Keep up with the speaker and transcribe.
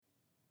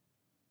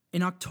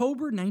In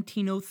October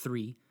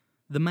 1903,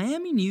 the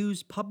Miami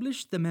News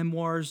published the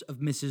memoirs of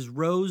Mrs.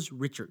 Rose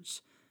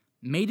Richards,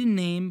 maiden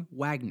name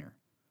Wagner.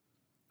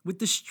 With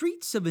the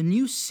streets of a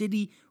new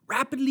city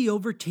rapidly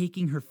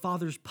overtaking her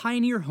father's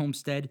pioneer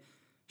homestead,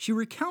 she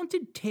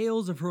recounted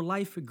tales of her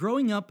life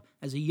growing up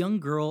as a young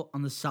girl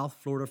on the South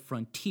Florida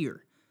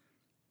frontier,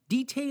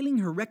 detailing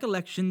her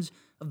recollections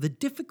of the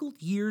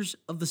difficult years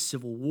of the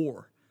Civil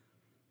War.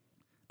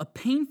 A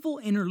painful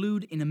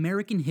interlude in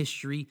American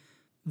history,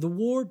 the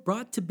war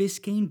brought to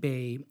Biscayne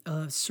Bay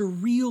a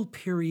surreal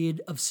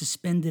period of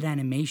suspended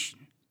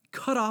animation,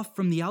 cut off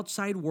from the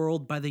outside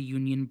world by the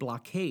Union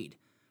blockade,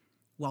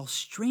 while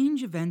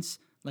strange events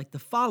like the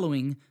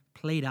following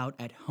played out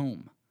at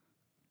home.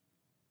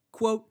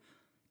 Quote,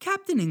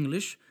 Captain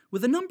English,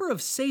 with a number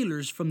of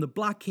sailors from the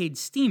blockade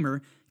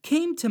steamer,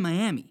 came to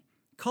Miami,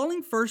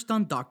 calling first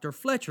on Dr.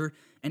 Fletcher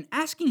and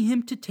asking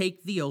him to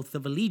take the oath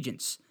of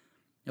allegiance.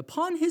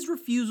 Upon his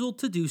refusal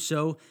to do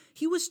so,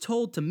 he was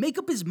told to make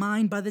up his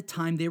mind by the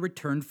time they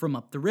returned from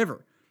up the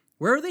river,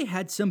 where they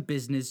had some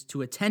business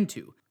to attend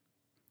to.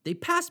 They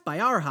passed by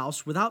our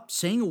house without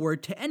saying a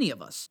word to any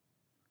of us.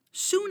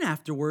 Soon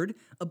afterward,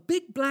 a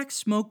big black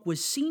smoke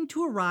was seen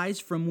to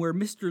arise from where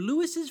Mr.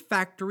 Lewis's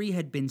factory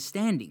had been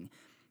standing,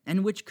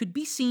 and which could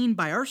be seen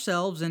by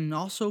ourselves and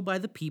also by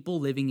the people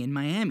living in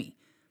Miami.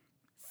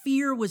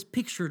 Fear was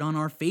pictured on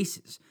our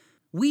faces,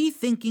 we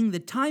thinking the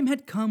time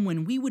had come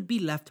when we would be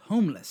left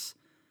homeless.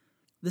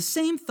 The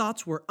same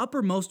thoughts were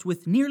uppermost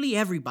with nearly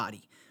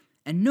everybody,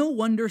 and no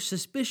wonder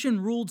suspicion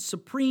ruled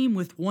supreme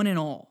with one and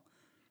all.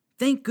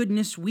 Thank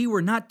goodness we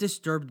were not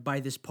disturbed by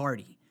this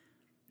party.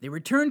 They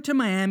returned to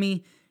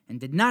Miami and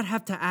did not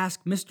have to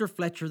ask Mr.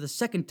 Fletcher the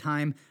second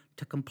time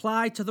to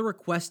comply to the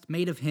request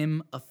made of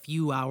him a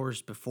few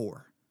hours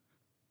before.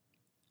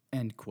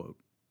 End quote.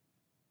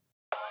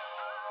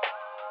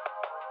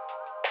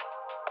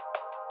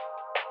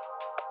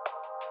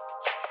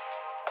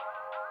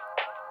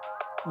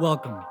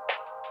 Welcome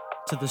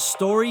to the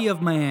Story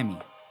of Miami.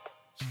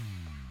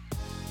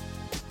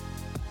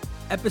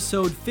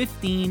 Episode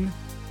 15,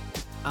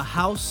 A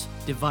House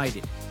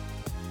Divided.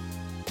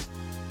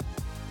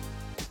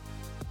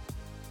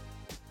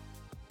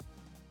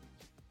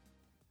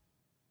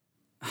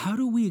 How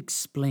do we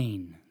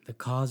explain the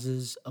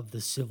causes of the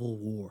Civil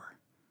War?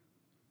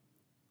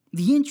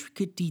 The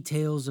intricate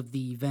details of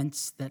the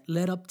events that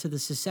led up to the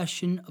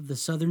secession of the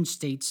southern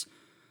states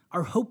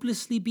are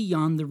hopelessly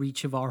beyond the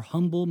reach of our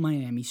humble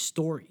Miami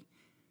story.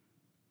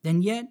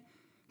 And yet,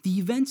 the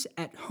events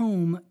at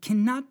home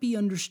cannot be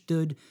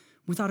understood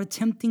without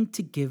attempting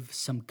to give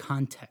some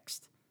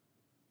context.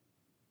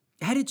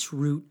 At its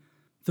root,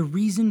 the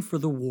reason for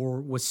the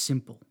war was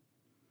simple.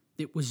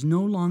 It was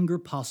no longer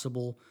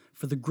possible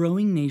for the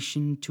growing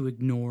nation to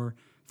ignore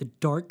the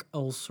dark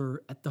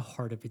ulcer at the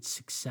heart of its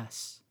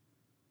success.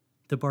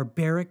 The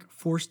barbaric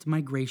forced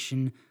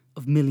migration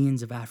of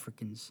millions of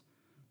Africans,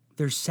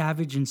 their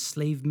savage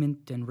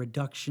enslavement and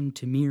reduction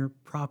to mere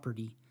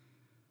property,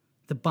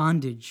 the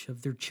bondage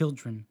of their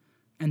children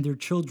and their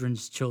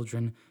children's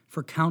children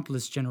for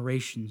countless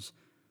generations,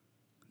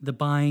 the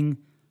buying,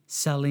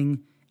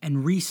 selling,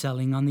 and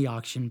reselling on the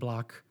auction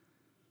block,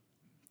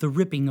 the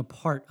ripping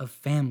apart of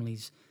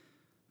families,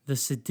 the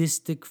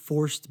sadistic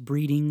forced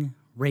breeding,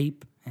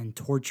 rape, and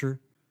torture,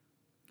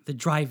 the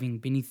driving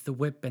beneath the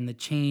whip and the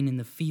chain in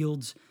the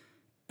fields,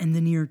 and the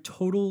near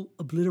total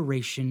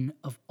obliteration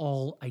of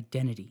all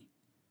identity.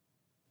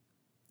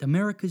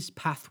 America's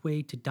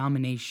pathway to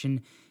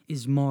domination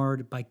is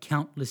marred by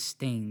countless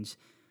stains,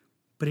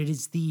 but it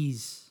is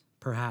these,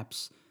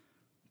 perhaps,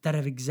 that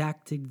have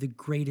exacted the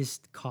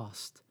greatest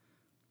cost,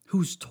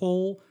 whose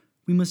toll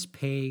we must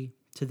pay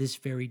to this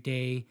very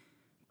day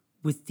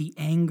with the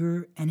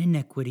anger and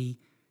inequity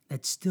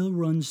that still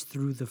runs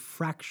through the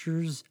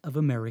fractures of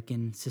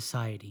American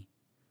society.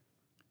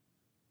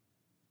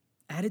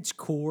 At its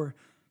core,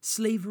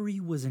 slavery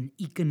was an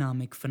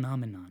economic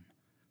phenomenon.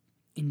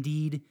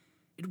 Indeed,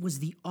 it was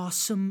the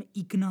awesome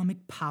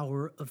economic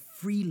power of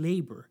free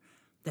labor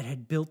that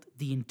had built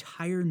the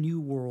entire New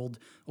World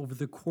over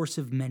the course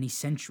of many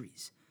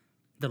centuries,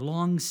 the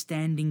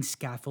long-standing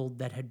scaffold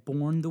that had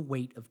borne the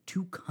weight of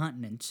two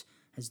continents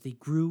as they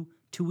grew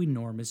to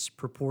enormous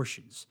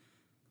proportions.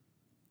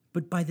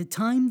 But by the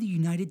time the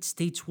United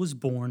States was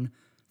born,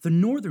 the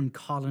northern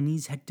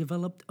colonies had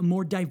developed a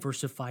more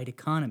diversified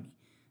economy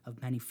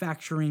of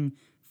manufacturing,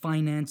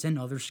 finance, and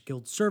other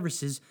skilled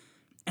services,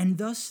 and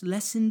thus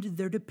lessened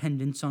their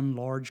dependence on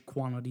large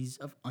quantities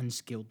of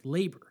unskilled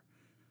labor.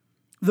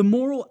 The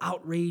moral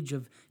outrage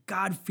of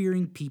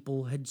God-fearing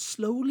people had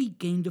slowly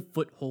gained a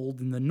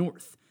foothold in the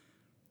North,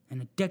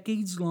 and a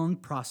decades-long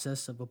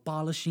process of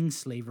abolishing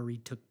slavery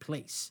took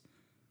place.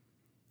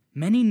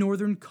 Many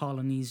northern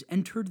colonies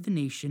entered the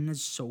nation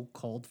as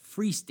so-called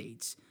free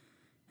states,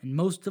 and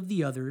most of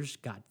the others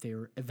got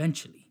there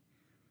eventually.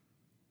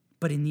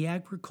 But in the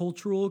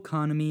agricultural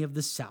economy of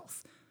the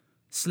South,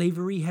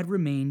 slavery had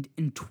remained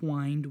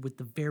entwined with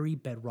the very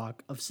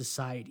bedrock of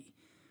society,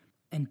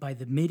 and by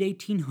the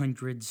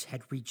mid-1800s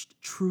had reached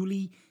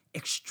truly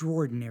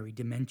extraordinary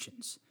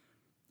dimensions,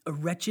 a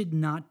wretched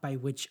knot by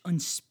which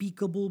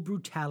unspeakable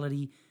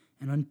brutality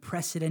and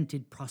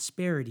unprecedented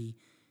prosperity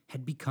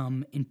had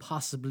become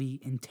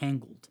impossibly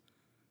entangled.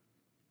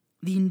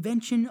 The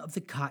invention of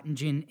the cotton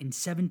gin in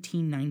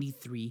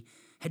 1793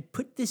 had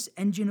put this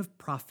engine of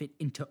profit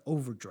into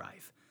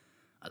overdrive,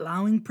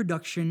 allowing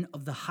production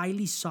of the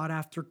highly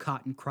sought-after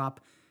cotton crop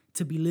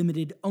to be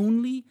limited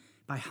only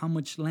by how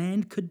much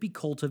land could be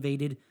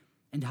cultivated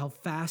and how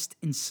fast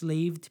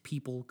enslaved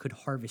people could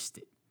harvest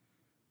it.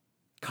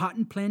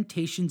 Cotton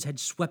plantations had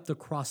swept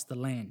across the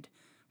land,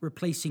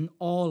 replacing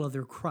all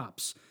other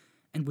crops,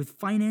 and with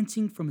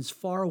financing from as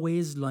far away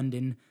as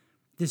London,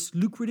 this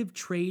lucrative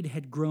trade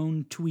had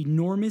grown to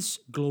enormous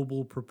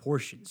global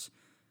proportions,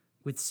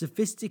 with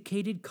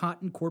sophisticated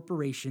cotton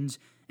corporations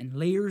and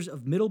layers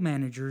of middle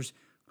managers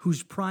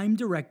whose prime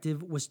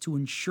directive was to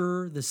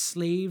ensure the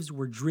slaves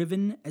were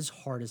driven as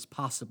hard as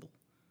possible.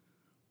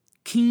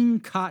 King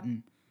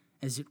Cotton,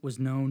 as it was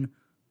known,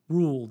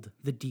 ruled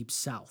the Deep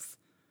South,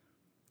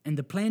 and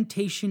the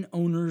plantation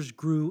owners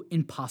grew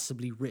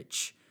impossibly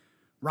rich,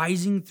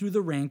 rising through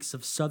the ranks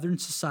of Southern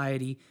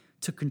society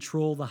to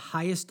control the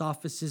highest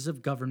offices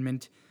of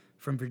government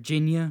from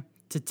Virginia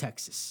to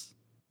Texas.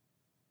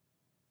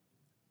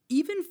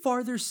 Even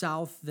farther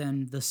south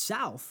than the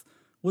South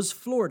was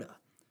Florida,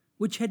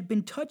 which had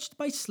been touched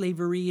by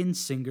slavery in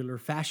singular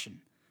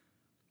fashion.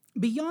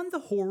 Beyond the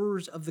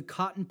horrors of the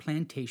cotton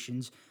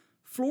plantations,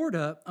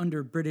 Florida,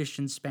 under British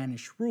and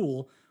Spanish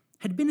rule,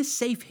 had been a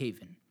safe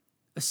haven,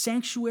 a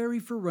sanctuary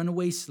for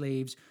runaway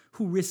slaves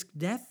who risked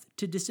death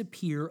to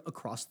disappear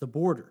across the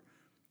border,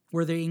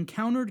 where they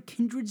encountered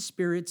kindred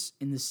spirits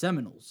in the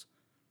Seminoles.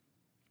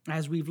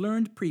 As we've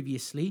learned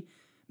previously,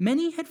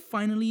 many had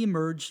finally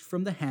emerged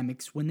from the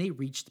hammocks when they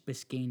reached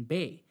Biscayne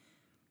Bay,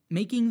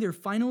 making their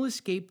final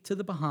escape to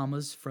the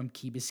Bahamas from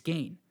Key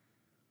Biscayne.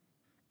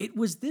 It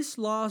was this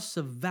loss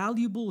of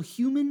valuable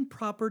human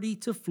property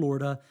to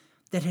Florida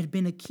that had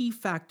been a key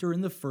factor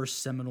in the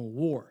First Seminole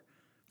War,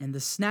 and the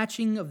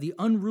snatching of the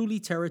unruly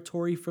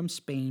territory from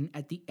Spain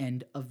at the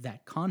end of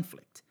that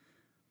conflict.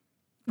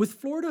 With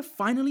Florida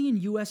finally in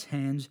U.S.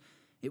 hands,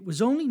 it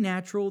was only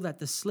natural that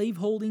the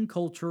slaveholding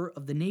culture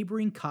of the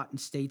neighboring cotton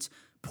states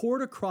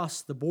poured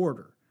across the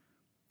border,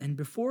 and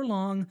before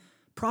long,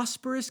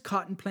 prosperous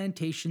cotton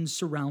plantations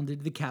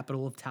surrounded the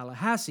capital of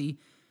Tallahassee,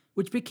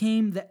 which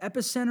became the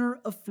epicenter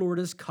of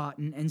Florida's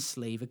cotton and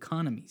slave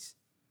economies.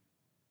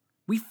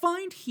 We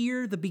find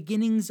here the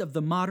beginnings of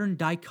the modern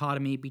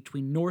dichotomy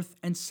between North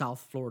and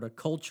South Florida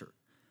culture.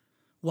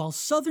 While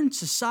Southern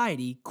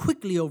society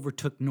quickly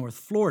overtook North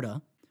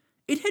Florida,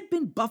 it had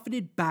been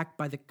buffeted back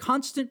by the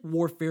constant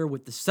warfare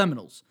with the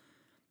Seminoles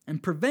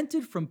and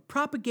prevented from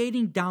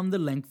propagating down the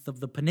length of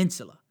the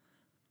peninsula.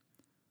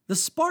 The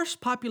sparse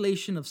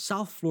population of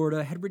South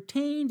Florida had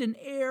retained an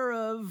air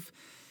of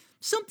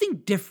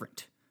something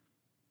different.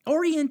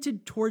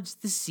 Oriented towards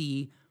the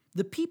sea,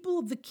 the people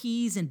of the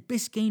Keys and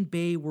Biscayne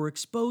Bay were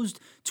exposed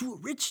to a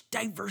rich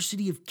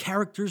diversity of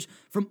characters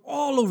from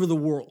all over the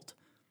world,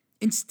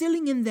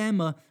 instilling in them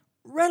a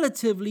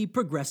relatively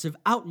progressive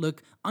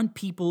outlook on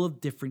people of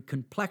different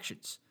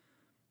complexions.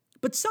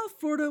 But South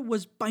Florida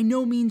was by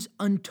no means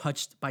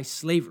untouched by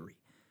slavery.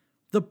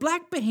 The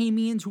black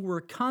Bahamians who were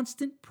a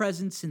constant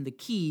presence in the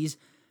Keys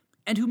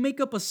and who make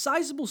up a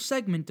sizable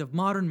segment of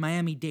modern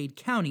Miami-Dade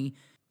County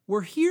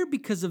were here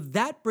because of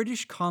that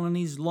British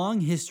colony's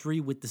long history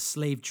with the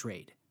slave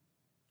trade.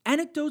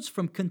 Anecdotes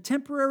from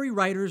contemporary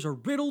writers are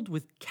riddled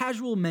with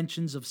casual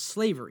mentions of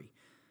slavery,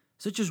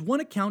 such as one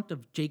account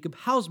of Jacob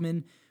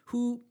Hausman,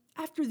 who,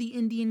 after the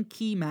Indian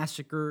Key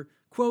Massacre,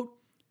 quote,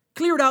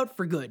 cleared out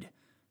for good,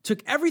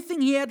 took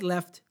everything he had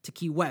left to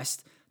Key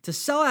West to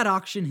sell at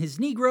auction his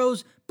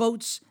Negroes,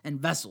 boats, and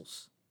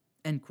vessels,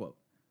 end quote.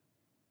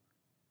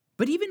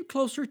 But even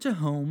closer to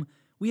home,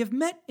 we have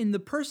met in the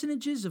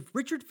personages of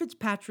Richard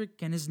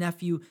Fitzpatrick and his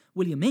nephew,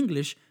 William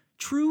English,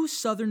 true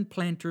Southern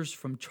planters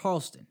from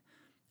Charleston,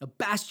 a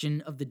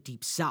bastion of the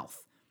Deep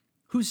South,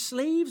 whose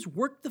slaves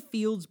worked the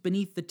fields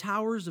beneath the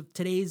towers of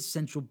today's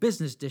Central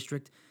Business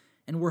District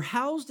and were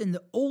housed in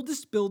the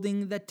oldest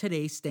building that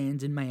today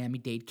stands in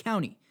Miami-Dade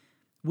County,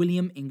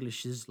 William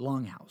English's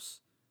Longhouse.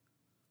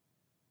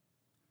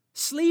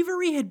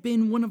 Slavery had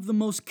been one of the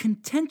most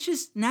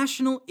contentious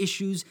national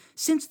issues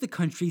since the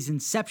country's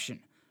inception,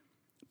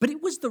 but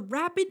it was the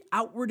rapid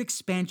outward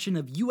expansion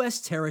of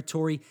U.S.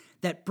 territory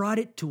that brought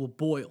it to a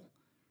boil.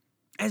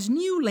 As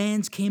new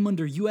lands came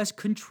under U.S.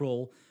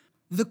 control,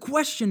 the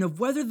question of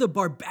whether the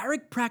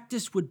barbaric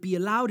practice would be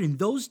allowed in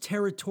those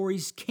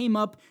territories came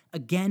up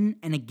again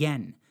and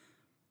again.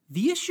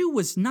 The issue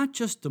was not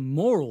just a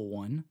moral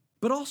one,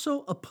 but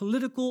also a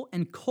political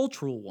and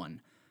cultural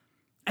one.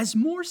 As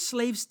more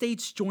slave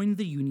states joined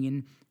the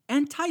Union,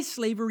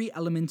 anti-slavery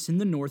elements in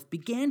the North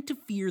began to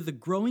fear the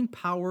growing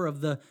power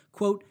of the,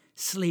 quote,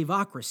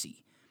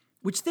 slaveocracy,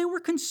 which they were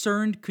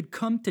concerned could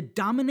come to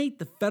dominate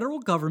the federal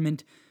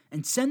government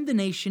and send the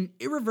nation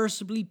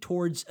irreversibly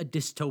towards a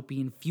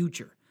dystopian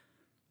future.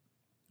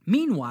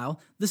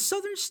 Meanwhile, the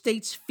Southern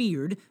states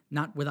feared,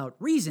 not without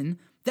reason,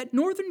 that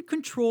Northern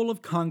control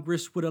of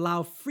Congress would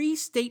allow free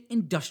state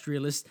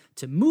industrialists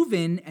to move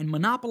in and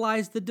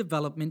monopolize the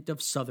development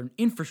of Southern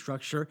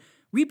infrastructure,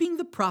 reaping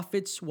the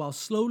profits while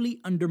slowly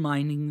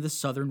undermining the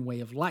Southern way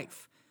of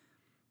life.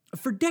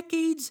 For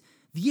decades,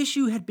 the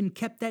issue had been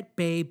kept at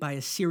bay by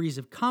a series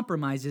of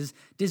compromises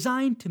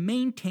designed to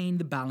maintain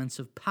the balance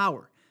of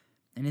power,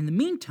 and in the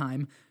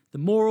meantime, the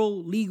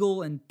moral,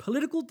 legal, and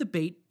political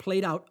debate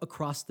played out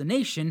across the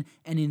nation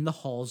and in the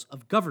halls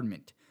of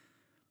government.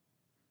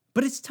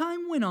 But as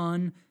time went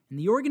on and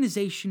the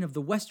organization of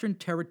the Western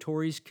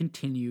Territories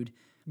continued,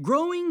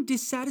 growing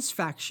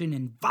dissatisfaction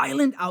and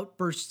violent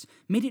outbursts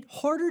made it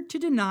harder to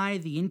deny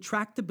the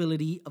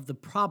intractability of the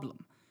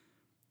problem.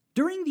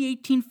 During the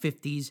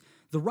 1850s,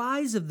 the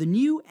rise of the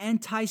new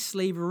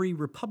anti-slavery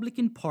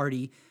Republican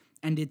Party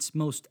and its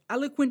most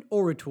eloquent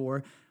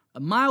orator, a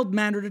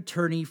mild-mannered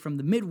attorney from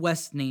the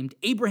Midwest named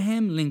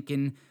Abraham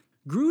Lincoln,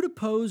 grew to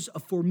pose a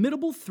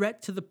formidable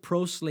threat to the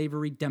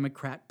pro-slavery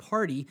Democrat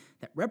Party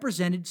that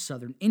represented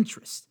Southern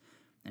interests,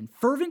 and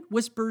fervent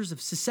whispers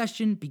of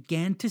secession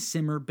began to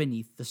simmer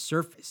beneath the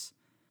surface.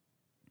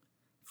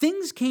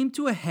 Things came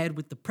to a head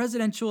with the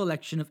presidential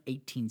election of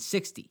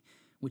 1860,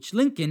 which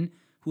Lincoln,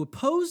 who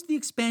opposed the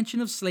expansion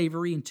of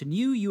slavery into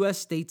new U.S.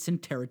 states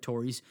and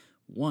territories,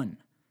 won.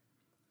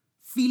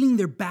 Feeling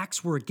their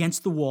backs were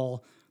against the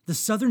wall, the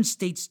Southern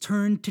states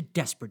turned to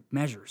desperate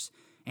measures,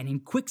 and in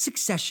quick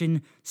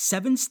succession,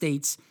 7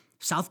 states,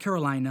 South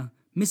Carolina,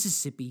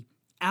 Mississippi,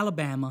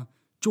 Alabama,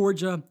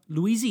 Georgia,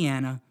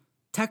 Louisiana,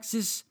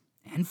 Texas,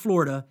 and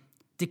Florida,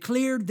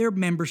 declared their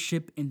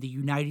membership in the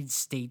United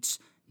States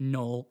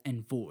null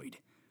and void,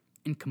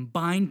 and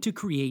combined to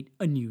create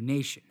a new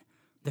nation,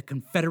 the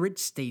Confederate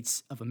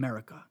States of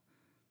America.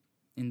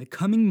 In the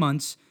coming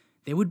months,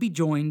 they would be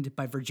joined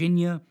by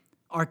Virginia,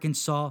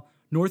 Arkansas,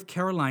 North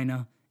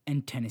Carolina,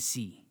 and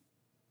Tennessee.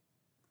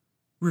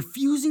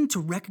 Refusing to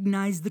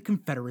recognize the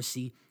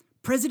Confederacy,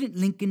 President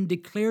Lincoln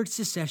declared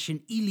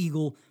secession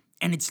illegal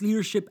and its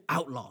leadership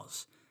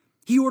outlaws.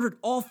 He ordered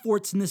all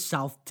forts in the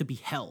South to be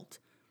held.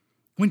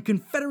 When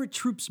Confederate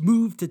troops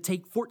moved to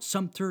take Fort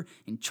Sumter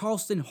in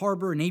Charleston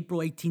Harbor in April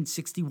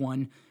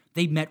 1861,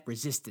 they met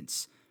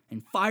resistance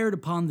and fired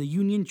upon the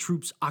Union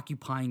troops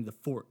occupying the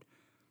fort.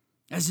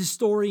 As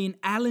historian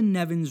Allan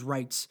Nevins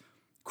writes,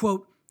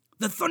 quote,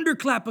 "The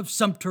thunderclap of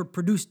Sumter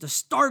produced a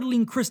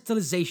startling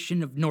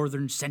crystallization of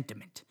Northern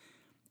sentiment.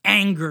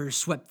 Anger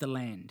swept the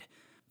land.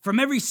 From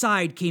every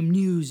side came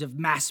news of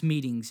mass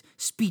meetings,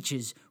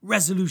 speeches,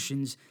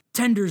 resolutions,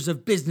 tenders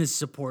of business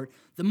support,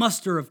 the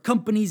muster of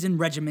companies and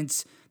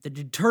regiments, the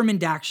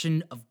determined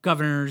action of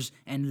governors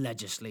and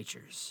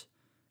legislatures."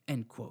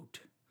 End quote.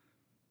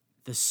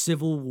 The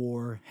Civil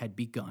War had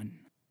begun.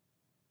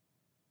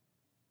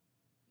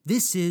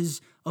 This is,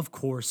 of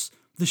course,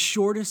 the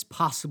shortest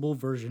possible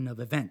version of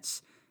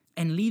events,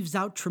 and leaves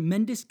out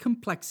tremendous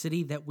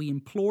complexity that we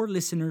implore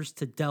listeners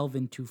to delve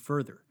into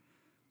further.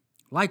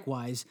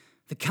 Likewise,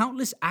 the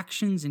countless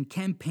actions and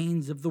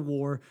campaigns of the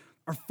war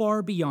are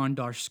far beyond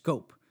our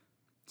scope.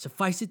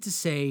 Suffice it to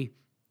say,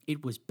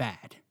 it was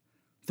bad.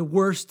 The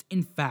worst,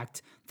 in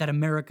fact, that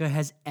America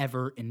has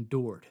ever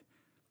endured.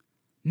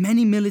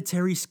 Many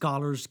military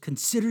scholars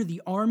consider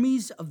the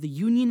armies of the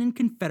Union and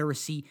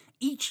Confederacy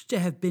each to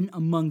have been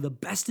among the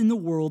best in the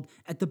world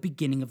at the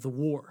beginning of the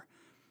war,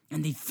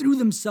 and they threw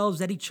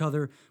themselves at each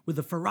other with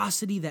a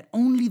ferocity that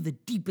only the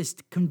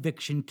deepest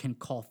conviction can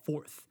call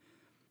forth.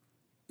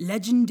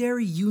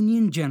 Legendary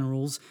Union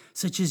generals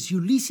such as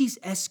Ulysses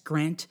S.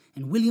 Grant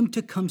and William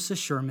Tecumseh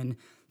Sherman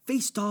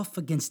faced off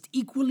against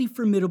equally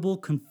formidable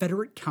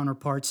Confederate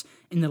counterparts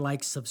in the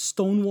likes of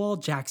Stonewall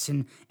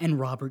Jackson and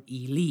Robert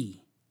E.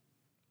 Lee.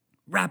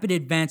 Rapid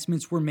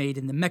advancements were made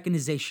in the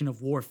mechanization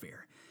of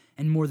warfare,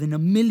 and more than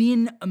 1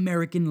 million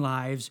American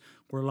lives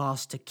were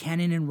lost to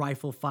cannon and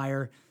rifle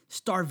fire,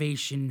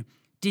 starvation,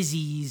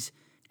 disease,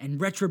 and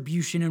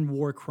retribution and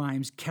war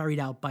crimes carried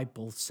out by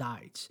both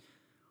sides.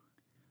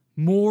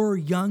 More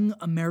young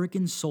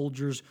American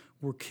soldiers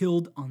were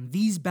killed on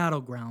these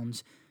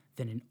battlegrounds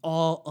than in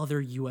all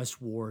other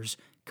U.S. wars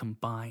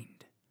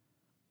combined.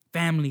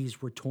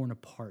 Families were torn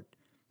apart,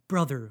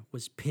 brother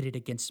was pitted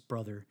against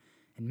brother,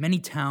 and many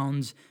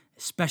towns,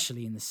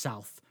 especially in the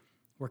South,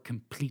 were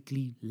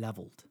completely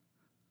leveled.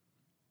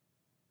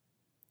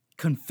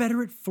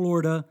 Confederate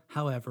Florida,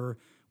 however,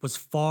 was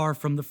far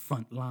from the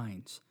front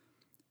lines.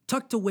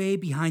 Tucked away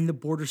behind the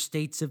border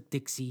states of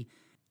Dixie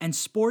and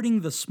sporting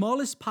the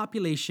smallest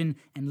population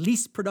and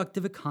least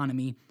productive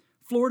economy,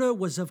 Florida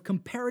was of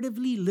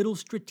comparatively little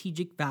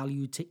strategic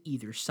value to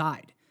either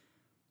side.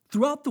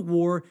 Throughout the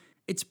war,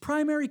 its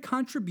primary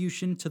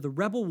contribution to the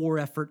rebel war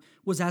effort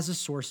was as a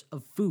source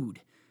of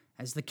food,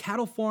 as the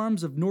cattle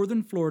farms of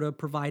northern Florida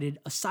provided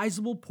a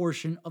sizable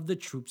portion of the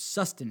troops'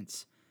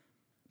 sustenance.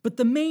 But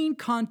the main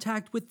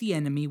contact with the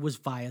enemy was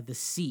via the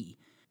sea,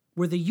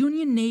 where the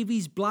Union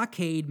Navy's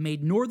blockade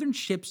made northern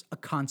ships a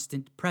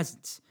constant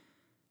presence.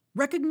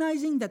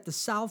 Recognizing that the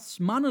South's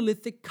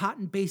monolithic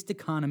cotton-based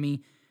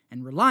economy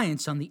and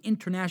reliance on the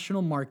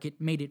international market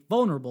made it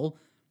vulnerable,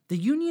 the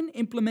Union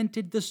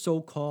implemented the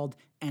so-called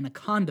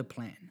Anaconda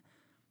Plan,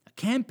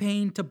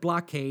 campaigned to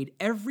blockade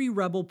every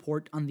rebel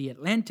port on the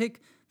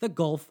Atlantic, the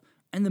Gulf,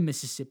 and the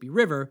Mississippi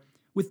River,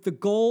 with the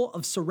goal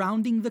of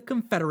surrounding the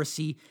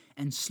Confederacy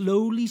and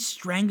slowly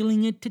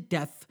strangling it to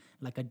death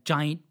like a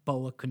giant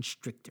boa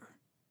constrictor.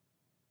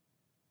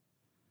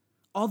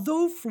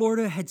 Although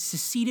Florida had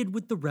seceded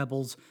with the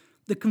rebels,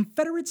 the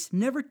Confederates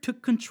never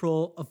took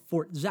control of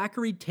Fort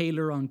Zachary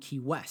Taylor on Key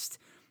West,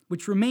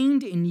 which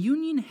remained in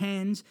Union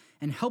hands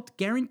and helped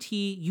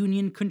guarantee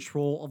Union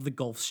control of the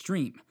Gulf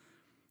Stream.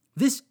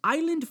 This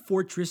island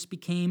fortress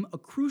became a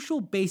crucial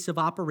base of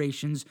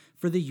operations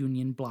for the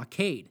Union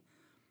blockade.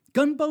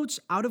 Gunboats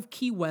out of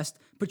Key West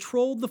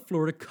patrolled the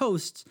Florida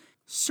coasts,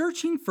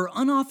 searching for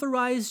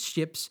unauthorized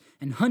ships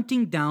and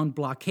hunting down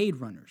blockade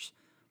runners.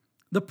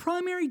 The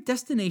primary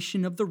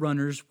destination of the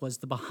runners was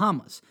the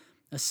Bahamas,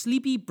 a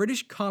sleepy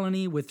British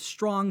colony with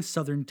strong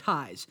southern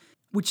ties,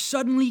 which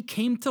suddenly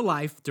came to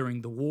life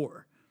during the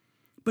war.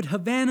 But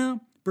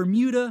Havana,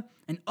 Bermuda,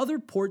 and other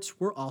ports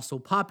were also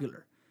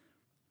popular.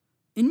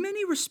 In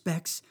many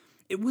respects,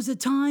 it was a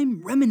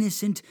time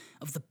reminiscent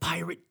of the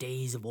pirate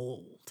days of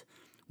old,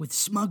 with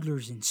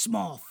smugglers in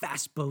small,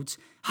 fast boats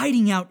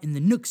hiding out in the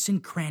nooks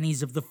and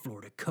crannies of the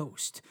Florida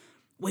coast,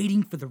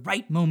 waiting for the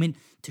right moment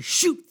to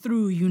shoot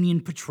through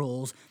Union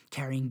patrols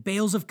carrying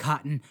bales of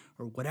cotton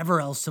or whatever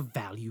else of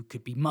value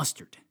could be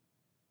mustered.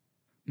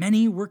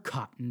 Many were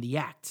caught in the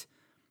act.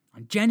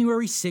 On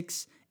January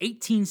 6,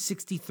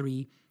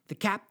 1863, the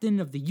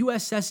captain of the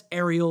USS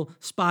Ariel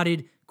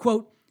spotted,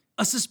 quote,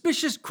 "a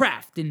suspicious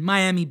craft in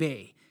Miami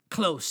Bay,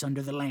 close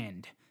under the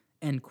land,"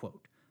 end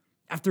quote.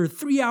 After a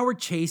 3-hour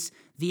chase,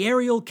 the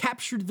Ariel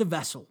captured the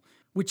vessel,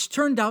 which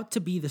turned out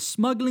to be the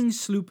smuggling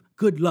sloop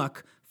Good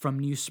Luck from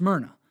New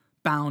Smyrna,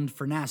 bound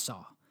for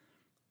Nassau.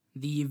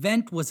 The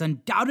event was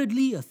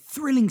undoubtedly a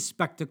thrilling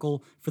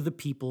spectacle for the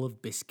people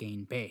of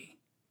Biscayne Bay.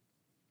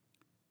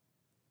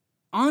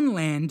 On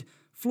land,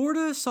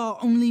 Florida saw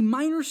only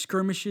minor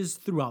skirmishes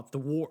throughout the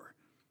war.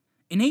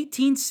 In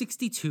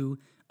 1862,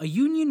 a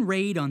Union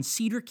raid on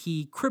Cedar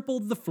Key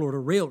crippled the Florida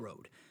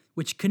Railroad,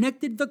 which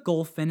connected the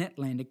Gulf and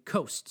Atlantic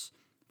coasts,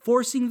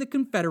 forcing the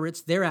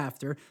Confederates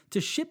thereafter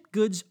to ship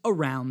goods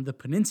around the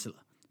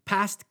peninsula,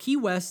 past Key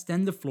West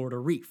and the Florida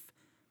Reef.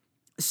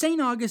 St.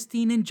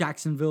 Augustine and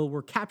Jacksonville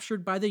were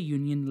captured by the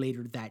Union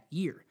later that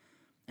year,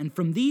 and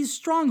from these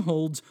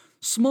strongholds,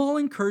 small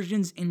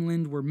incursions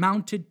inland were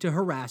mounted to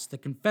harass the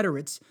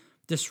Confederates,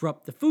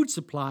 disrupt the food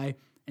supply,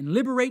 and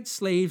liberate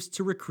slaves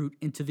to recruit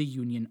into the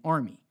Union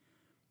Army.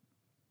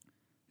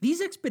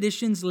 These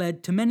expeditions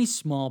led to many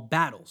small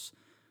battles.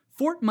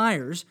 Fort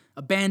Myers,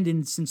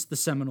 abandoned since the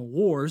Seminole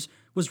Wars,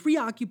 was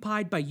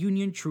reoccupied by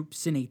Union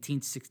troops in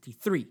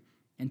 1863,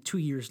 and 2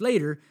 years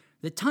later,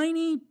 the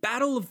tiny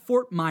Battle of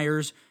Fort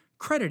Myers,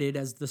 credited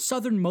as the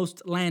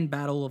southernmost land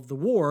battle of the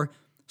war,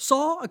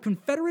 saw a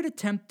Confederate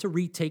attempt to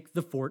retake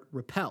the fort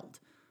repelled.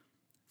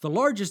 The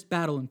largest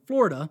battle in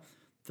Florida,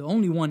 the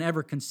only one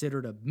ever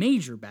considered a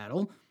major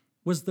battle,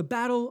 was the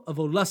Battle of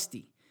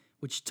Olustee,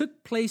 which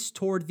took place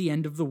toward the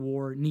end of the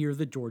war near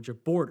the Georgia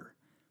border.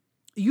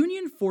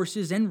 Union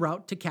forces en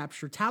route to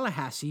capture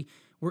Tallahassee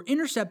were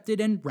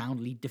intercepted and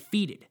roundly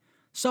defeated,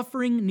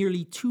 suffering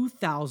nearly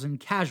 2,000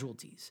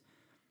 casualties.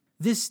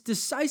 This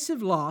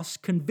decisive loss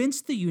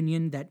convinced the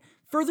Union that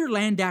further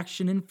land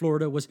action in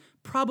Florida was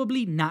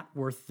probably not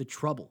worth the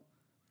trouble.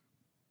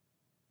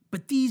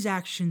 But these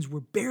actions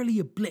were barely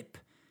a blip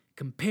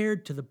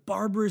compared to the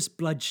barbarous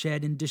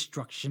bloodshed and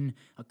destruction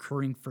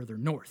occurring further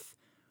north,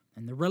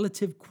 and the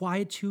relative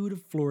quietude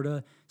of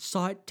Florida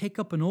saw it take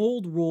up an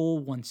old role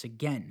once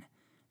again,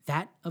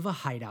 that of a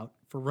hideout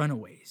for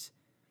runaways.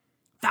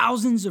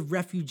 Thousands of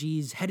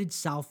refugees headed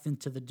south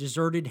into the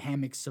deserted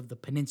hammocks of the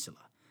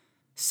peninsula,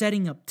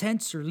 setting up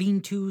tents or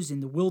lean-tos in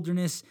the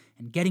wilderness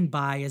and getting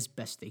by as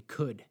best they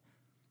could.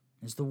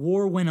 As the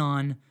war went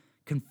on,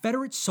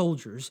 Confederate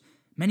soldiers,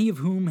 many of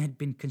whom had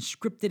been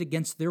conscripted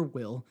against their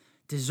will,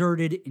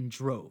 deserted in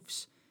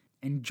droves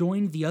and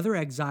joined the other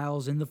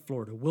exiles in the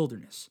Florida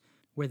wilderness,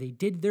 where they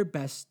did their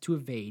best to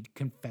evade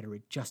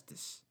Confederate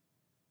justice.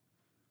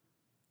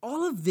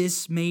 All of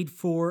this made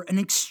for an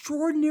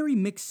extraordinary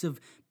mix of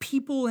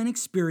people and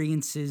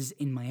experiences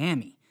in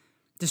Miami,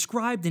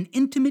 described in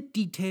intimate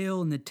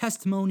detail in the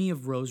testimony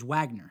of Rose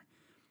Wagner.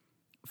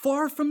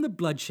 Far from the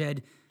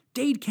bloodshed,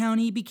 Dade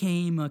County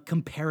became a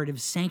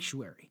comparative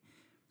sanctuary.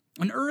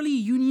 An early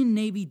Union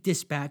Navy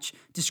dispatch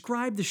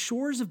described the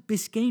shores of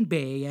Biscayne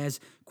Bay as,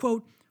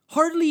 quote,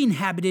 "hardly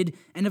inhabited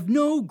and of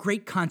no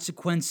great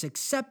consequence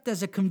except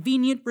as a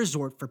convenient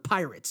resort for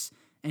pirates,"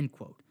 end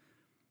quote.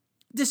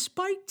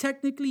 Despite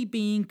technically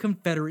being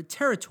Confederate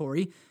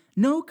territory,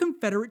 no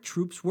Confederate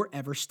troops were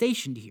ever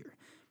stationed here,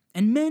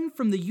 and men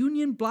from the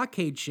Union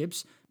blockade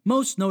ships,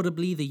 most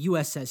notably the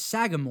USS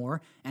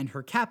Sagamore and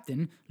her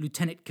captain,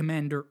 Lieutenant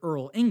Commander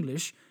Earl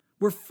English,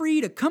 were free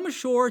to come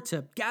ashore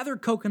to gather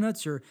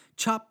coconuts or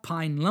chop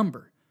pine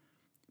lumber.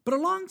 But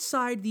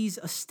alongside these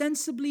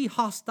ostensibly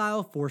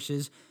hostile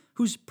forces,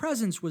 whose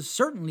presence was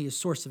certainly a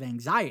source of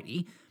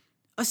anxiety,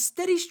 a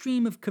steady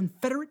stream of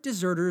Confederate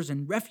deserters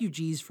and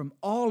refugees from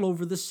all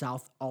over the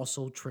South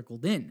also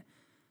trickled in.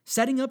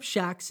 setting up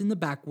shacks in the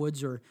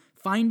backwoods or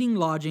finding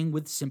lodging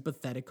with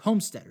sympathetic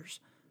homesteaders.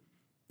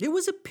 It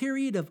was a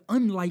period of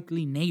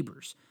unlikely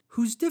neighbors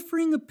whose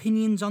differing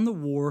opinions on the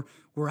war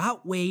were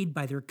outweighed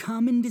by their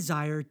common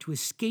desire to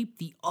escape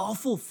the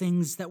awful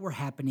things that were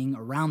happening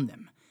around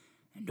them,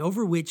 and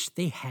over which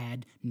they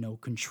had no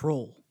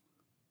control.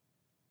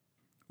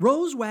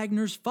 Rose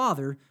Wagner's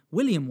father,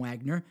 William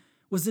Wagner,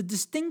 was a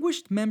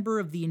distinguished member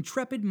of the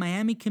intrepid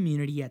Miami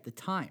community at the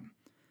time.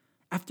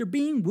 After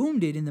being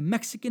wounded in the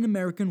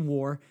Mexican-American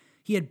War,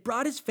 he had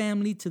brought his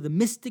family to the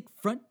mystic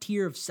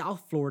frontier of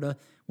South Florida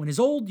when his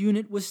old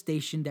unit was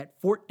stationed at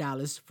Fort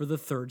Dallas for the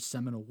Third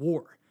Seminole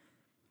War.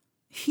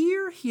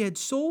 Here he had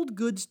sold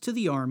goods to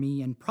the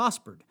Army and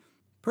prospered,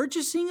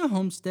 purchasing a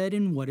homestead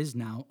in what is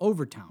now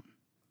Overtown.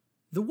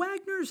 The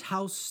Wagner's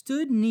house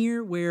stood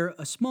near where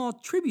a small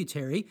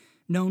tributary,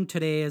 known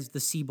today as the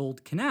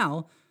Siebold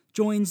Canal,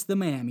 joins the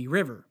Miami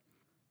River.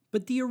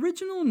 But the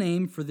original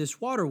name for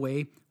this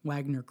waterway,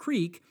 Wagner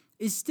Creek,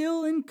 is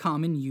still in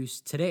common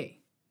use today.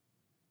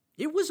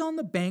 It was on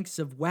the banks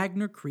of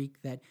Wagner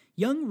Creek that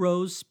young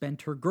Rose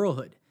spent her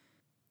girlhood.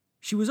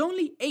 She was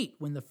only 8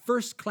 when the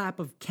first clap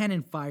of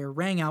cannon fire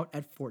rang out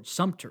at Fort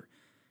Sumter,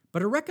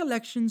 but her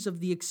recollections of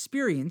the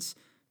experience,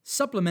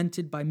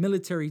 supplemented by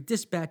military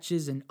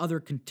dispatches and other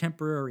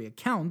contemporary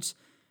accounts,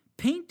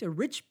 paint a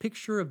rich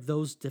picture of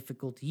those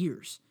difficult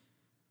years.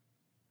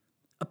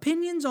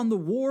 Opinions on the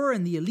war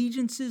and the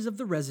allegiances of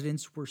the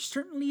residents were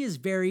certainly as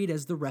varied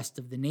as the rest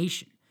of the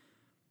nation.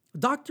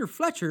 Dr.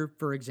 Fletcher,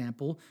 for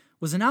example,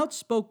 was an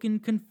outspoken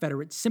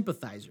Confederate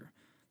sympathizer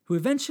who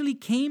eventually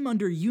came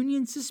under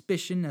Union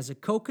suspicion as a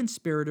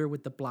co-conspirator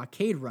with the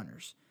blockade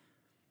runners.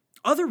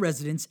 Other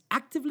residents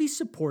actively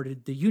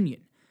supported the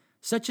Union,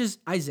 such as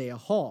Isaiah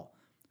Hall,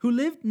 who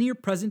lived near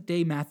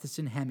present-day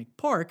Matheson Hammock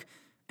Park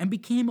and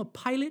became a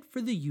pilot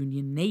for the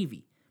Union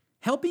Navy,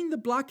 helping the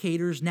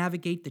blockaders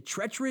navigate the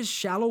treacherous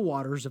shallow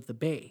waters of the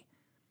bay.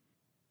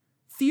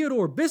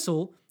 Theodore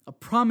Bissell, a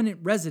prominent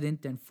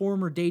resident and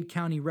former Dade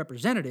County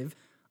representative,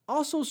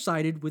 also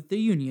sided with the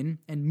Union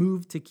and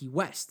moved to Key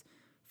West,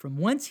 from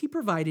whence he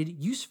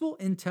provided useful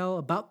intel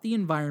about the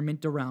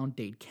environment around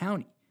Dade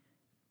County.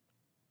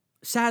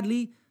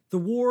 Sadly, the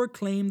war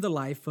claimed the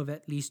life of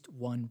at least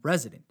one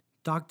resident,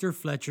 Dr.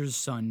 Fletcher's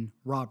son,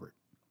 Robert.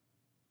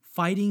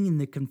 Fighting in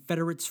the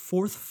Confederates'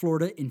 4th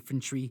Florida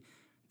Infantry,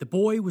 the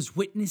boy was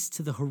witness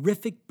to the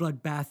horrific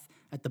bloodbath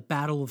at the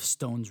Battle of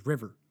Stones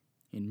River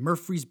in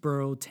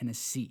Murfreesboro,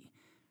 Tennessee,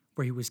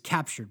 where he was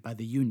captured by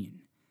the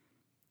Union.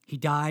 He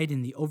died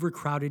in the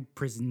overcrowded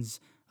prisons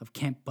of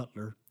Camp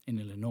Butler in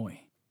Illinois.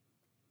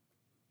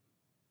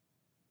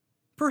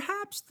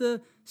 Perhaps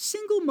the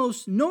single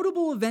most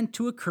notable event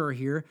to occur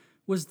here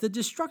was the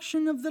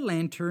destruction of the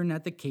lantern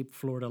at the Cape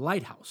Florida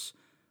Lighthouse.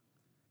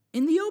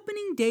 In the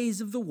opening days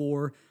of the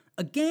war,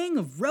 a gang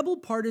of rebel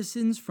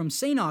partisans from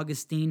St.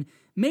 Augustine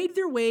made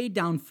their way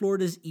down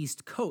Florida's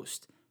east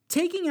coast,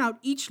 taking out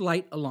each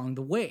light along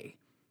the way.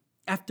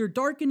 After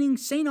darkening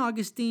St.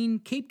 Augustine,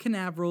 Cape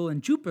Canaveral,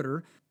 and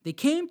Jupiter, they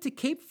came to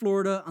Cape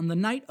Florida on the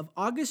night of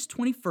August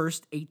 21,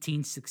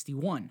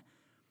 1861.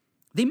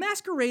 They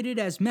masqueraded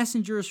as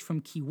messengers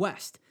from Key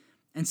West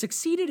and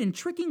succeeded in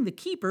tricking the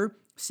keeper,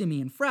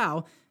 Simeon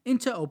Frau,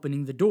 into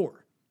opening the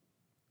door.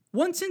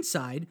 Once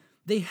inside,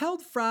 they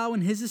held Frau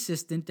and his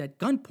assistant at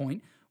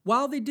gunpoint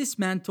while they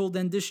dismantled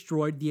and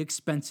destroyed the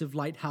expensive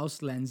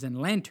lighthouse lens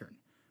and lantern.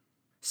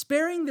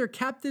 Sparing their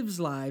captives'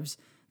 lives,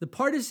 the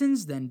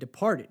partisans then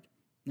departed,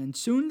 and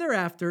soon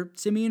thereafter,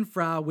 Simeon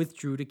Frau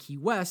withdrew to Key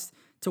West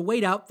to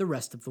wait out the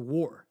rest of the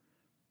war.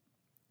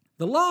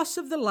 The loss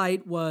of the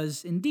light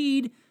was,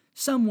 indeed,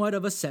 somewhat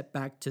of a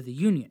setback to the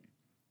Union.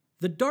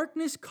 The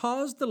darkness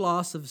caused the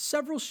loss of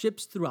several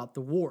ships throughout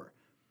the war.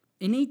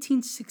 In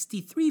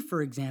 1863,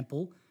 for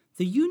example,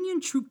 the Union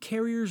troop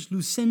carriers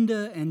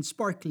Lucinda and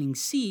Sparkling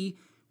Sea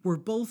were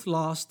both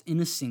lost in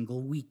a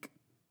single week.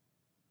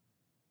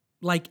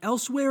 Like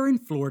elsewhere in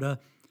Florida,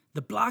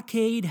 the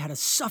blockade had a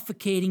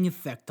suffocating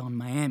effect on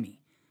Miami.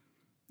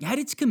 At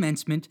its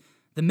commencement,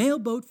 the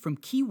mailboat from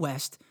Key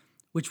West,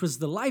 which was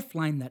the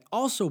lifeline that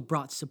also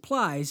brought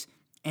supplies,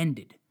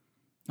 ended.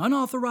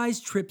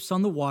 Unauthorized trips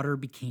on the water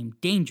became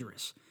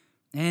dangerous,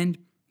 and,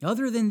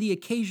 other than the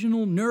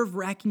occasional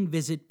nerve-wracking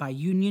visit by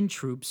Union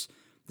troops,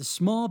 the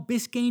small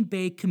Biscayne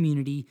Bay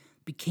community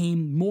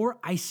became more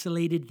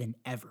isolated than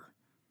ever.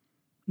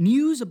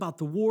 News about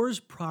the war's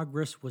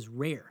progress was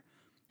rare,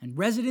 and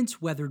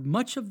residents weathered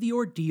much of the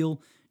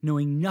ordeal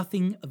knowing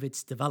nothing of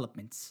its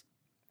developments.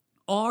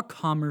 All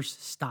commerce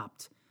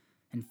stopped,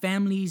 and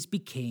families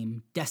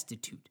became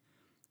destitute,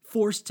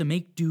 forced to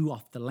make do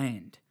off the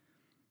land.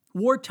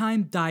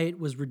 Wartime diet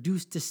was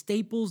reduced to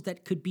staples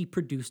that could be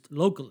produced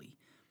locally,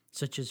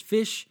 such as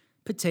fish,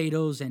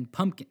 potatoes, and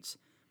pumpkins.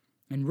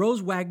 And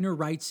Rose Wagner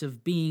writes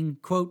of being,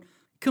 quote,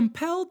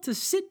 compelled to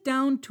sit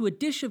down to a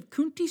dish of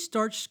Kunti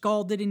starch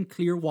scalded in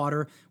clear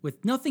water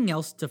with nothing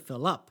else to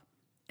fill up,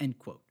 end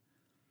quote.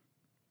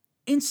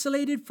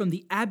 Insulated from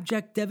the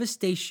abject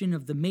devastation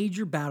of the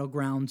major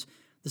battlegrounds,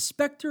 the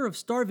specter of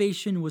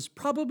starvation was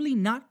probably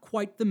not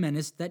quite the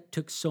menace that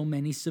took so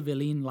many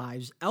civilian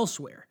lives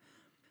elsewhere,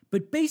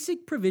 but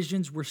basic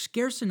provisions were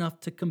scarce enough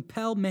to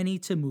compel many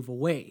to move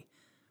away.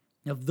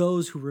 Of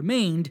those who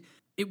remained,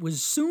 it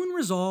was soon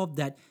resolved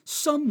that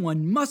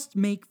someone must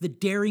make the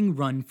daring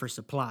run for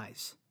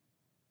supplies.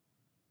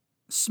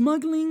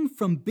 Smuggling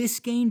from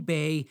Biscayne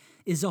Bay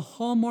is a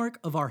hallmark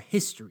of our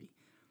history,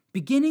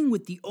 beginning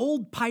with the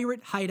old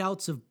pirate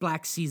hideouts of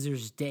Black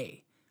Caesar's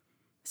day.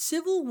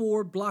 Civil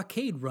War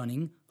blockade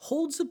running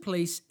holds a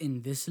place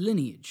in this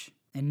lineage,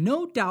 and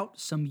no doubt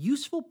some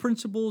useful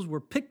principles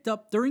were picked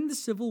up during the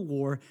Civil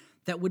War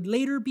that would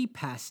later be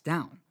passed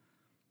down.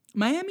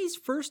 Miami's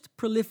first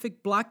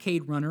prolific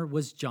blockade runner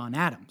was John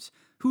Adams,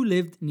 who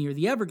lived near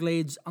the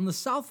Everglades on the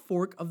South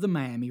Fork of the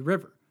Miami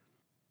River.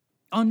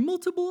 On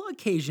multiple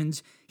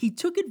occasions, he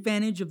took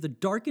advantage of the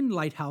darkened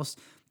lighthouse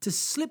to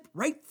slip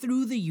right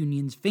through the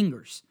Union's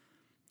fingers.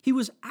 He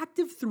was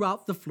active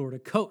throughout the Florida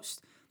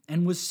coast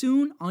and was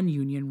soon on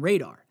Union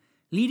radar,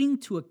 leading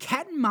to a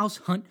cat-and-mouse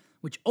hunt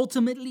which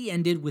ultimately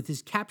ended with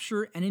his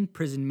capture and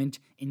imprisonment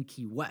in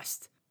Key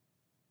West.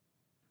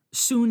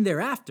 Soon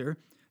thereafter,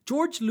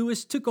 George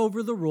Lewis took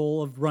over the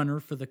role of runner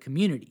for the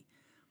community.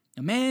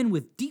 A man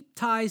with deep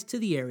ties to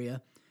the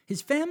area,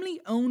 his family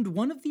owned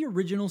one of the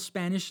original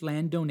Spanish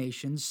land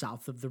donations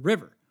south of the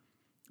river.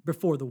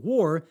 Before the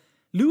war,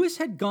 Lewis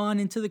had gone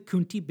into the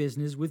Coontie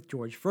business with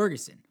George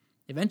Ferguson,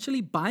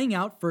 eventually buying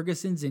out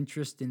Ferguson's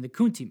interest in the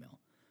Coontie mill.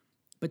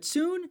 But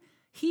soon,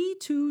 he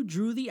too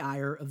drew the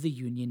ire of the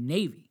Union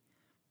Navy.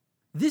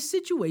 This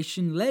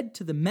situation led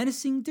to the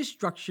menacing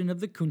destruction of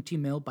the Coontie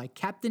mill by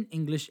Captain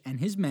English and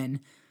his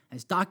men,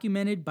 as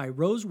documented by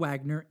Rose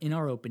Wagner in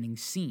our opening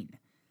scene.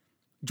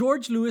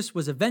 George Lewis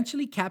was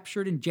eventually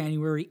captured in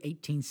January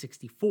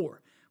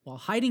 1864 while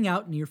hiding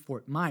out near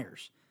Fort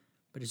Myers,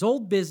 but his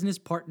old business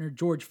partner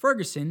George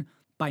Ferguson,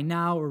 by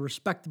now a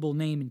respectable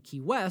name in Key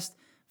West,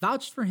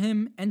 vouched for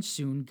him and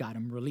soon got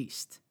him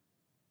released.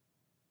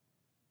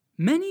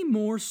 Many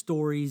more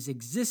stories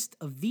exist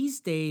of these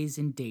days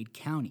in Dade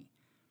County,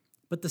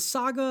 but the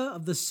saga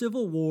of the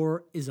Civil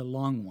War is a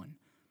long one,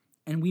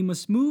 and we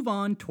must move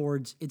on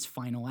towards its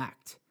final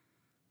act.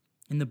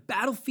 In the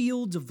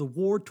battlefields of the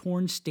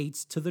war-torn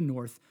states to the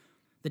north,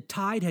 the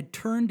tide had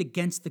turned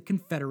against the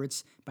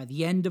Confederates by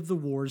the end of the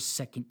war's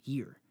second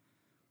year.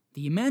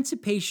 The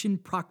Emancipation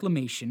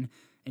Proclamation,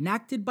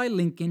 enacted by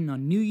Lincoln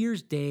on New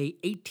Year's Day,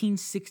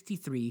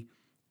 1863,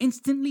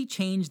 instantly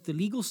changed the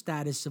legal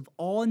status of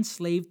all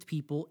enslaved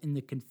people in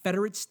the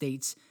Confederate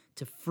States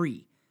to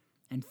free,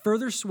 and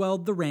further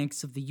swelled the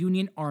ranks of the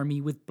Union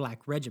Army with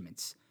black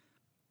regiments.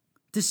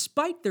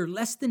 Despite their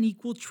less than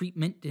equal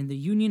treatment in the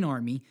Union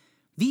Army,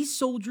 these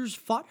soldiers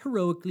fought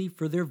heroically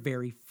for their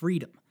very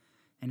freedom,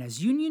 and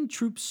as Union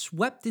troops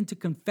swept into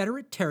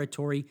Confederate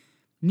territory,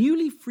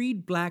 newly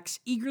freed blacks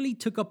eagerly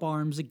took up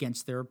arms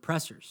against their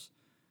oppressors.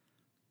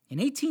 In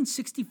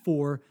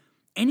 1864,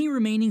 any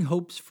remaining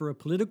hopes for a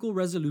political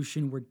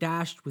resolution were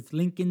dashed with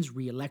Lincoln's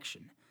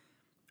re-election.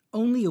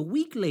 Only a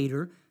week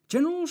later,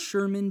 General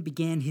Sherman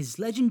began his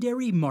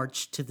legendary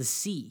March to the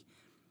Sea,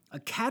 a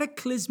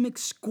cataclysmic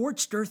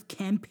scorched earth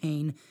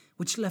campaign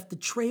which left a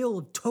trail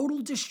of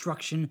total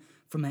destruction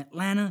from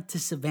Atlanta to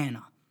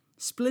Savannah,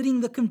 splitting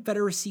the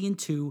Confederacy in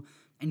two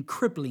and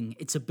crippling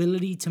its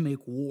ability to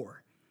make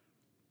war.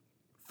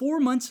 4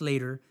 months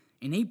later,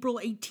 in April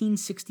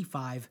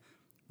 1865,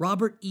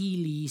 Robert E.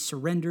 Lee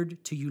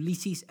surrendered to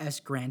Ulysses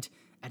S. Grant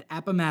at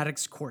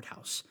Appomattox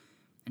Courthouse,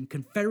 and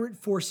Confederate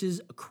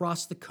forces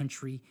across the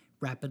country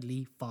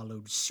rapidly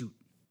followed suit.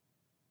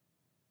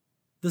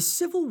 The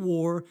Civil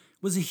War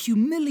was a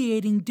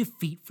humiliating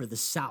defeat for the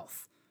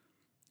South.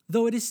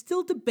 Though it is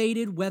still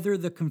debated whether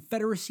the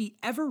Confederacy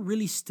ever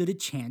really stood a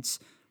chance,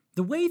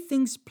 the way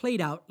things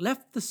played out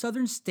left the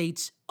Southern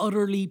states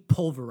utterly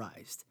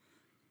pulverized.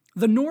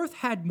 The North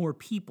had more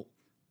people,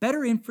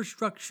 better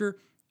infrastructure,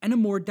 and a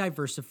more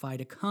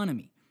diversified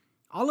economy,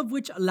 all of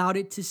which allowed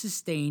it to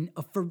sustain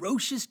a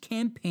ferocious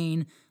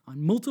campaign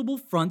on multiple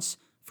fronts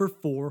for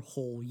 4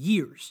 whole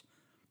years.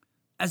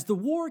 As the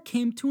war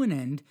came to an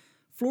end,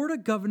 Florida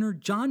Governor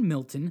John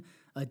Milton,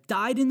 a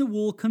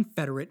dyed-in-the-wool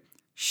Confederate,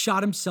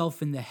 shot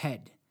himself in the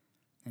head,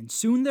 and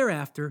soon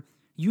thereafter,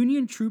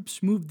 Union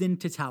troops moved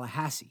into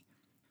Tallahassee,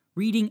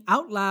 reading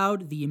out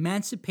loud the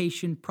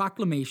Emancipation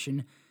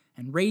Proclamation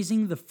and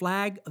raising the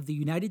flag of the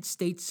United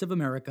States of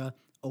America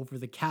over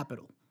the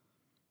Capitol.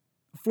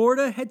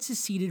 Florida had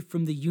seceded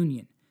from the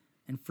Union,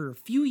 and for a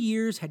few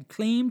years had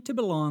claimed to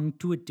belong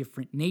to a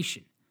different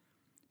nation,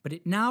 but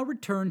it now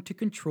returned to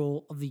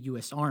control of the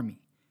U.S.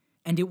 Army,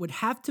 and it would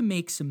have to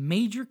make some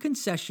major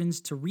concessions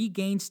to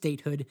regain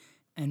statehood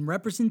and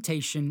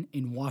representation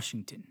in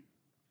Washington.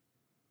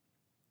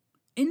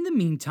 In the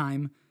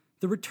meantime,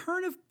 the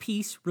return of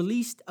peace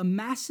released a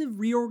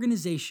massive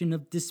reorganization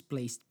of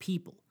displaced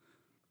people.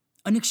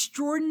 An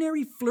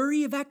extraordinary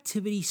flurry of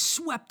activity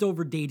swept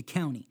over Dade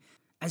County,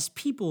 as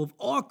people of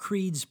all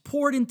creeds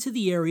poured into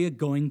the area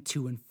going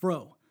to and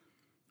fro.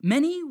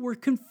 Many were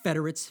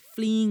Confederates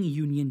fleeing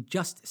Union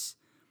justice.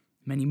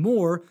 Many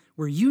more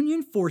were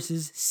Union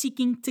forces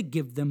seeking to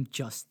give them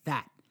just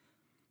that.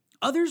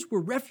 Others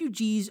were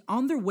refugees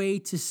on their way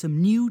to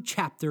some new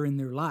chapter in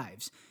their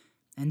lives,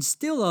 and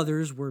still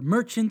others were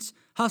merchants,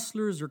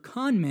 hustlers, or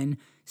con men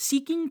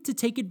seeking to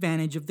take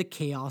advantage of the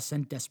chaos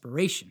and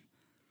desperation.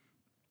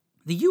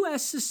 The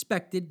U.S.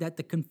 suspected that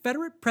the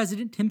Confederate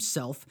president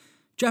himself,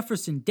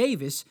 Jefferson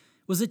Davis,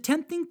 was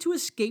attempting to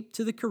escape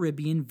to the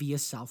Caribbean via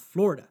South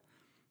Florida,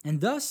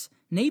 and thus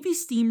Navy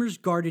steamers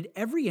guarded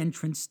every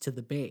entrance to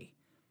the bay.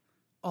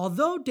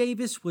 Although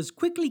Davis was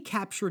quickly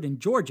captured in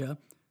Georgia,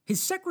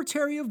 his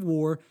Secretary of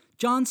War,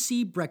 John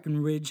C.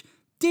 Breckinridge,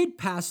 did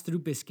pass through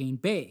Biscayne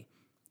Bay,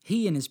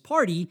 he and his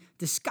party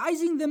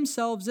disguising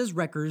themselves as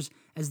wreckers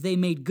as they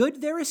made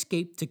good their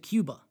escape to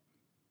Cuba.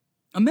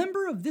 A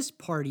member of this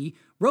party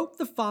wrote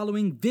the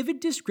following vivid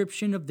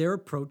description of their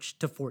approach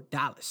to Fort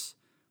Dallas.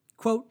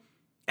 Quote,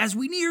 "As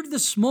we neared the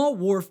small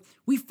wharf,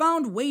 we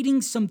found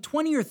waiting some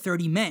 20 or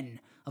 30 men,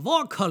 of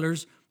all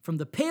colors, from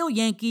the pale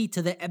Yankee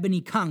to the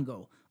ebony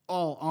Congo,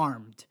 all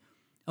armed.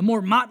 A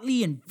more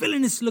motley and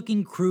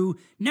villainous-looking crew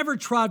never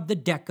trod the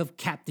deck of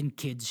Captain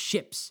Kidd's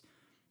ships.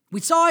 We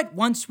saw at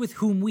once with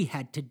whom we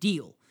had to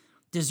deal.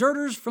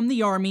 Deserters from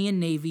the army and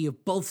navy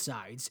of both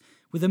sides,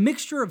 with a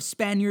mixture of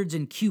Spaniards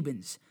and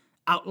Cubans,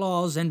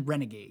 outlaws and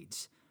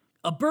renegades.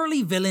 A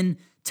burly villain,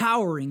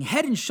 towering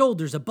head and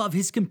shoulders above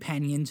his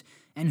companions,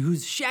 and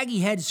whose shaggy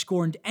head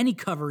scorned any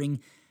covering,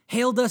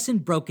 hailed us in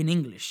broken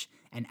English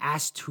and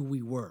asked who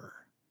we were."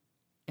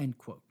 End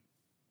quote.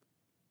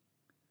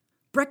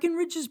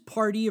 Breckinridge's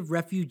party of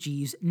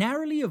refugees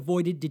narrowly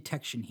avoided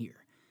detection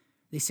here.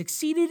 They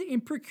succeeded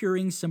in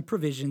procuring some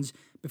provisions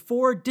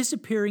before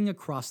disappearing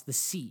across the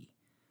sea.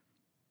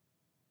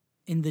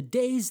 In the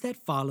days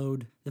that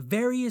followed, the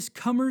various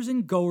comers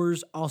and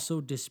goers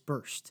also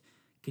dispersed,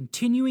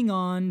 continuing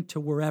on to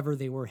wherever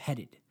they were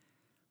headed.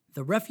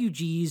 The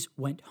refugees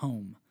went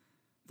home,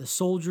 the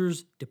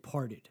soldiers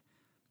departed,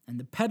 and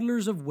the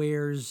peddlers of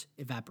wares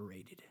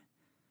evaporated.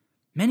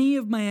 Many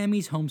of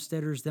Miami's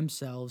homesteaders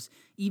themselves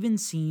even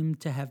seemed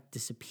to have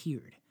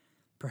disappeared,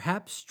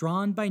 perhaps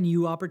drawn by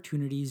new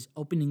opportunities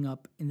opening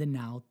up in the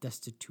now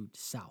destitute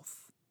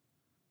South.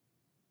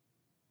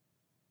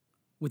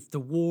 With the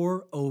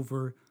war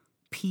over,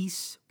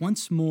 peace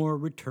once more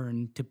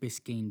returned to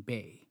Biscayne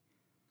Bay.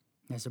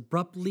 As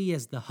abruptly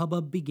as the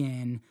hubbub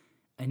began,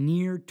 a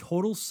near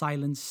total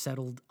silence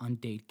settled on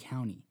Dade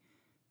County,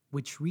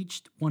 which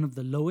reached one of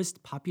the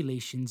lowest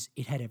populations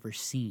it had ever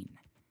seen,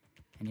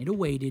 and it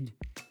awaited,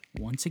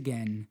 once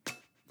again,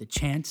 the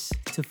chance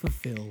to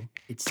fulfill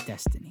its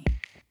destiny.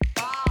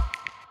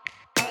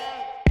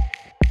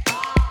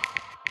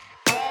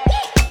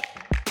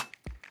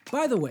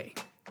 By the way,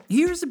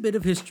 here's a bit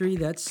of history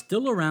that's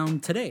still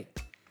around today.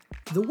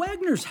 The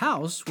Wagner's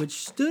house,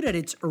 which stood at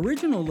its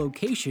original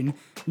location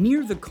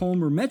near the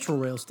Colmer Metro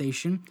Rail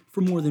station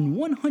for more than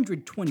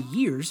 120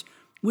 years,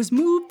 was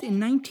moved in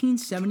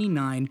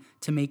 1979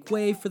 to make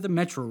way for the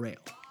Metro Rail.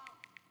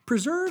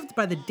 Preserved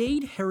by the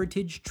Dade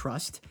Heritage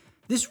Trust,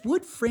 this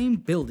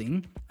wood-framed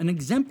building, an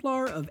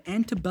exemplar of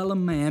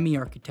antebellum Miami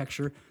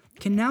architecture,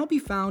 can now be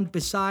found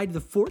beside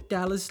the Fort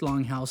Dallas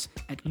Longhouse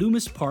at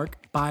Loomis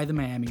Park by the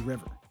Miami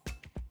River.